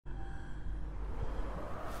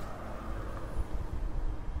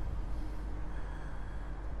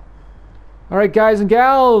Alright guys and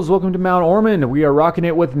gals, welcome to Mount Ormond. We are rocking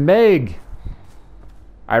it with Meg.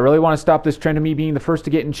 I really want to stop this trend of me being the first to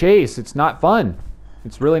get in chase. It's not fun.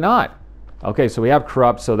 It's really not. Okay, so we have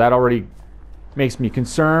corrupt, so that already makes me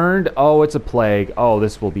concerned. Oh, it's a plague. Oh,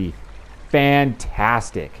 this will be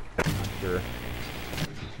fantastic. Sure.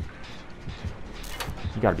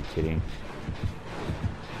 You gotta be kidding.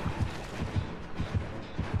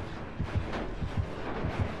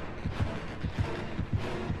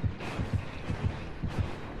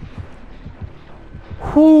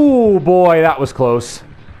 Whoo, boy, that was close.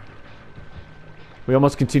 We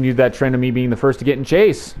almost continued that trend of me being the first to get in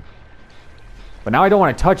chase. But now I don't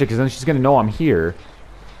want to touch it because then she's going to know I'm here.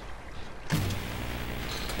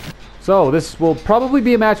 So this will probably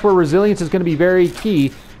be a match where resilience is going to be very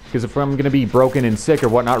key. Because if I'm going to be broken and sick or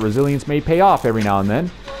whatnot, resilience may pay off every now and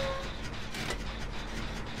then.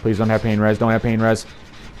 Please don't have pain res. Don't have pain res.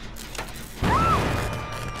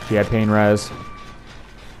 She had pain res.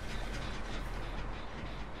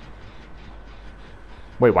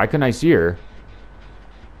 Wait, why couldn't I see her?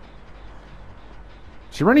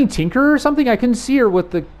 Is she running Tinker or something? I couldn't see her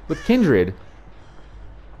with Kindred.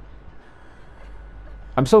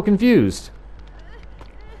 I'm so confused.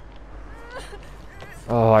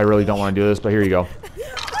 Oh, I really don't want to do this, but here you go.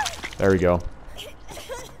 There we go.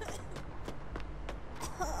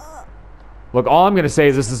 Look, all I'm going to say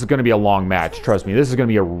is this is going to be a long match. Trust me, this is going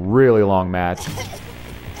to be a really long match.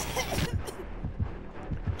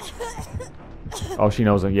 Oh, she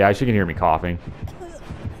knows it. Yeah, she can hear me coughing.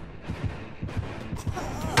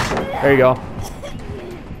 There you go.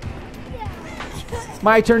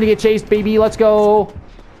 My turn to get chased, baby. Let's go.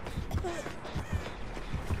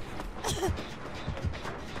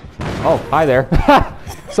 Oh, hi there.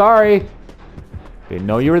 Sorry. Didn't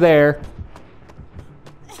know you were there.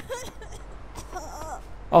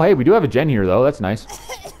 Oh, hey, we do have a gen here, though. That's nice.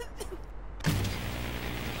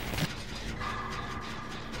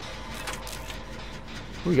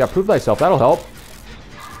 Ooh, you got prove thyself. That'll help.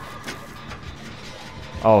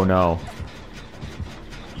 Oh, no.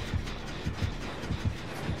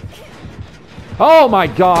 Oh, my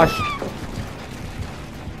gosh.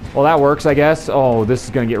 Well, that works, I guess. Oh, this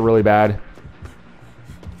is going to get really bad.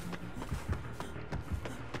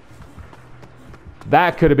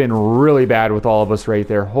 That could have been really bad with all of us right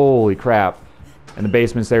there. Holy crap. And the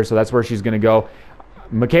basement's there, so that's where she's going to go.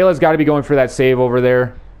 Michaela's got to be going for that save over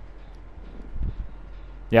there.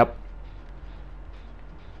 Yep.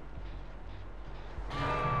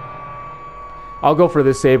 I'll go for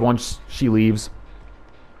this save once she leaves.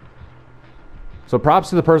 So props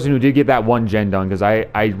to the person who did get that one gen done, because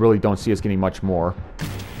I really don't see us getting much more.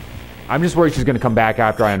 I'm just worried she's going to come back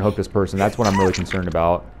after I unhook this person. That's what I'm really concerned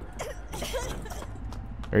about.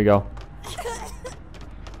 There you go.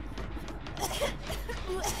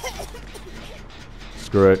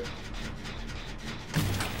 Screw it.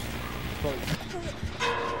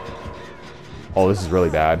 Oh, this is really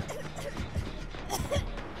bad.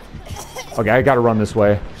 Okay, I gotta run this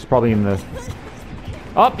way. She's probably in the...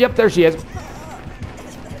 Oh, yep, there she is.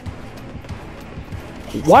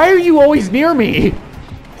 Why are you always near me?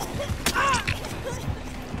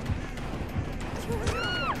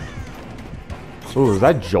 Ooh, is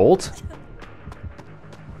that Jolt?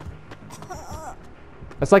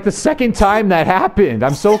 That's like the second time that happened.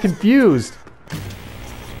 I'm so confused.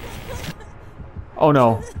 Oh,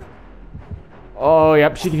 no. Oh,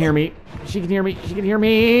 yep, she can hear me. She can hear me. She can hear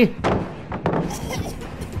me.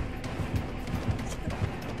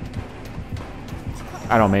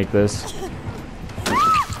 I don't make this.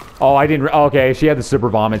 Oh, I didn't... Okay, she had the super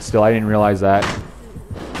vomit still. I didn't realize that.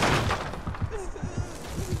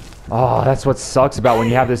 Oh, that's what sucks about when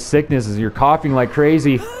you have this sickness is you're coughing like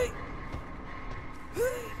crazy.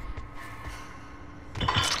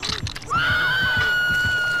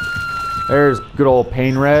 There's good old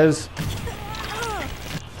pain res.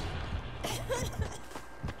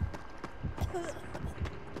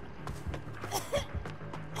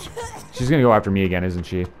 She's gonna go after me again, isn't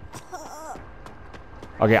she?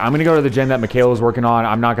 Okay, I'm gonna go to the gen that Michaela's working on.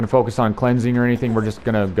 I'm not gonna focus on cleansing or anything. We're just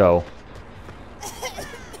gonna go.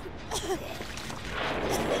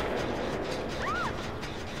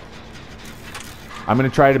 I'm gonna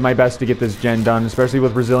try my best to get this gen done, especially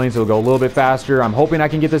with resilience. It'll go a little bit faster. I'm hoping I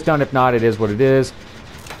can get this done. If not, it is what it is.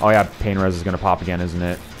 Oh yeah, pain res is gonna pop again, isn't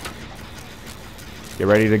it? Get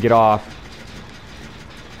ready to get off.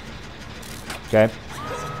 Okay.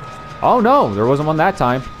 Oh no, there wasn't one that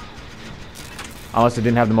time. Unless it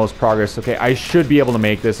didn't have the most progress. Okay, I should be able to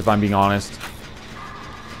make this if I'm being honest.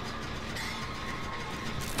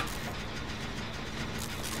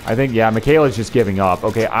 I think, yeah, Michaela's just giving up.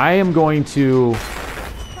 Okay, I am going to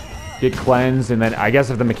get cleansed, and then I guess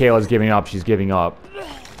if the Michaela's giving up, she's giving up.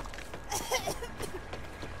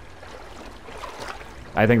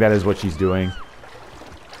 I think that is what she's doing.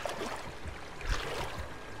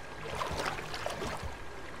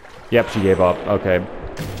 Yep, she gave up. Okay.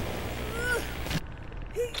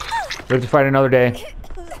 We have to fight another day.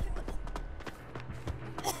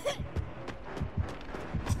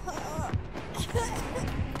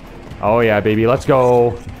 Oh yeah, baby, let's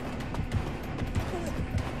go.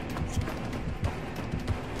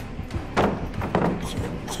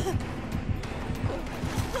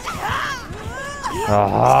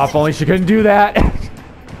 If only she couldn't do that.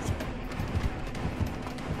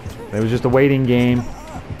 It was just a waiting game.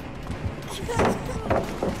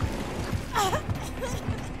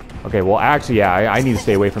 Okay, well, actually, yeah, I need to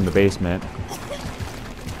stay away from the basement.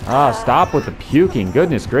 Stop with the puking.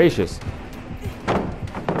 Goodness gracious.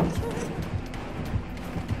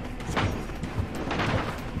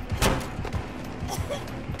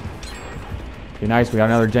 Okay, nice. We got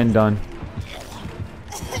another gen done.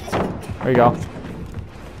 There you go.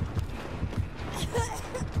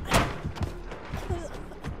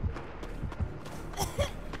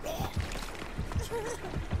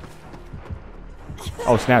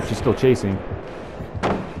 Oh snap, she's still chasing.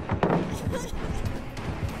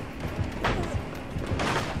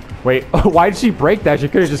 Wait, why did she break that? She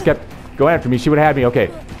could have just kept going after me. She would have had me.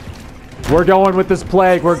 Okay. We're going with this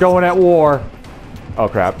plague. We're going at war. Oh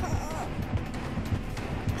crap.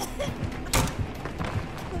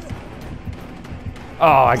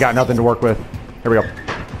 Oh, I got nothing to work with. Here we go.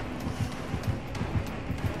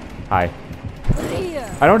 Hi.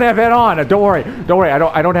 I don't have head on. Don't worry. Don't worry.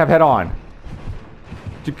 I don't have head on.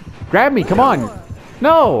 Grab me, come on.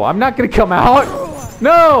 No, I'm not gonna come out.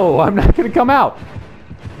 No, I'm not gonna come out.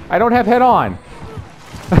 I don't have head on.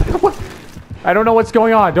 I don't know what's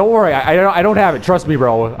going on. Don't worry, I don't have it. Trust me,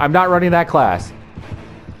 bro. I'm not running that class.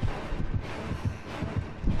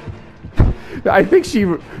 I think she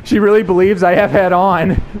really believes I have head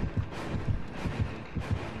on.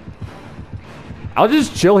 I'll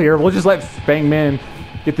just chill here. We'll just let Fang Min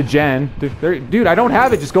get the gen. Dude, I don't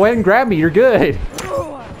have it. Just go ahead and grab me. You're good.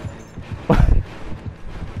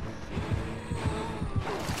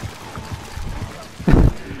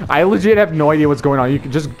 I legit have no idea what's going on. You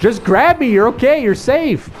can just grab me. You're okay. You're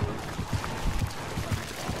safe.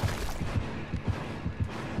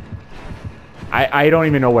 I don't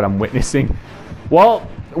even know what I'm witnessing. Well,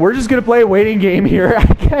 we're just gonna play a waiting game here. I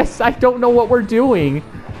guess I don't know what we're doing.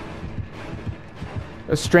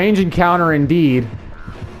 A strange encounter indeed.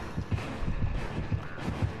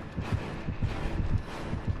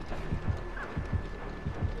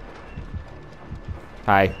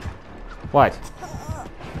 Hi. What?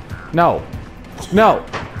 No. No.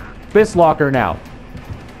 Fist locker now.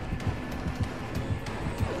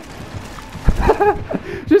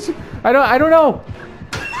 I don't know.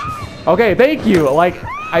 Okay, thank you. Like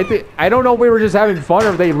I don't know if we were just having fun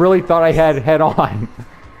or if they really thought I had head on.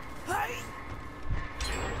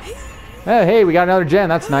 Hey, we got another gen.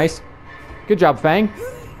 That's nice. Good job, Fang.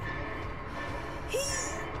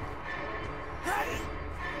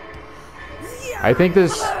 I think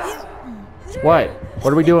this... What?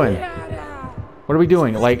 What are we doing? What are we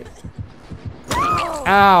doing? Like...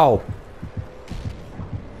 Ow!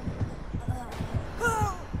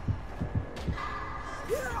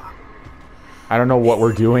 I don't know what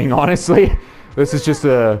we're doing, honestly. This is just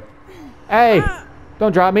a... Hey!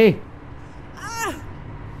 Don't drop me!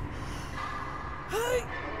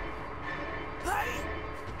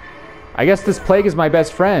 I guess this plague is my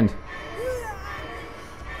best friend.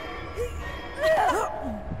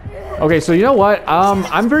 Okay, so you know what?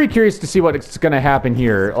 I'm very curious to see what's gonna happen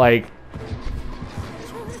here. Like...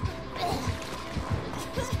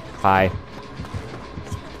 Hi.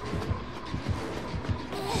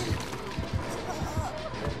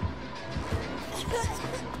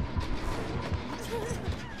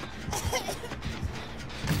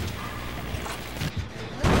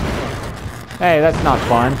 Hey, that's not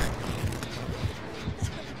fun.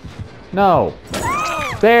 No.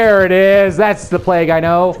 There it is. That's the plague I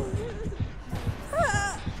know.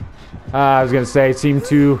 I was gonna say, it seemed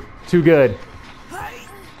too good.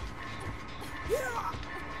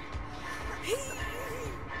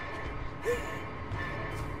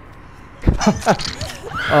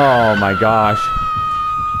 Oh my gosh.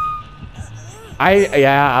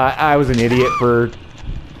 I was an idiot for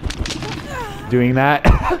doing that.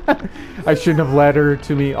 I shouldn't have led her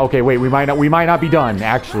to me. Okay, wait, we might not be done,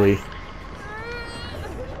 actually.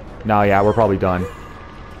 No, yeah, we're probably done.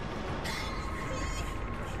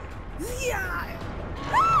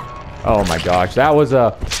 Oh my gosh, that was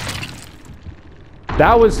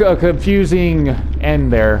That was a confusing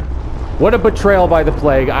end there. What a betrayal by the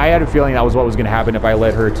plague. I had a feeling that was what was going to happen if I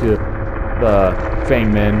led her to the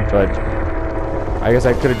Fangmen, but I guess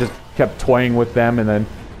I could have just kept toying with them and then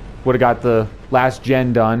would have got the last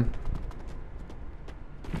gen done.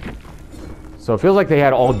 So it feels like they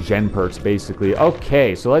had all gen perks, basically.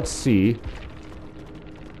 Okay, so let's see.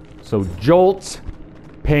 So Jolt,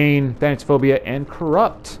 Pain, Thanatophobia, and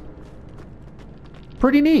Corrupt.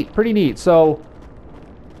 Pretty neat, pretty neat. So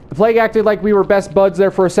the Plague acted like we were best buds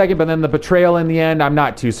there for a second, but then the Betrayal in the end, I'm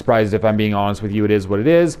not too surprised if I'm being honest with you. It is what it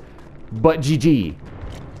is. But GG.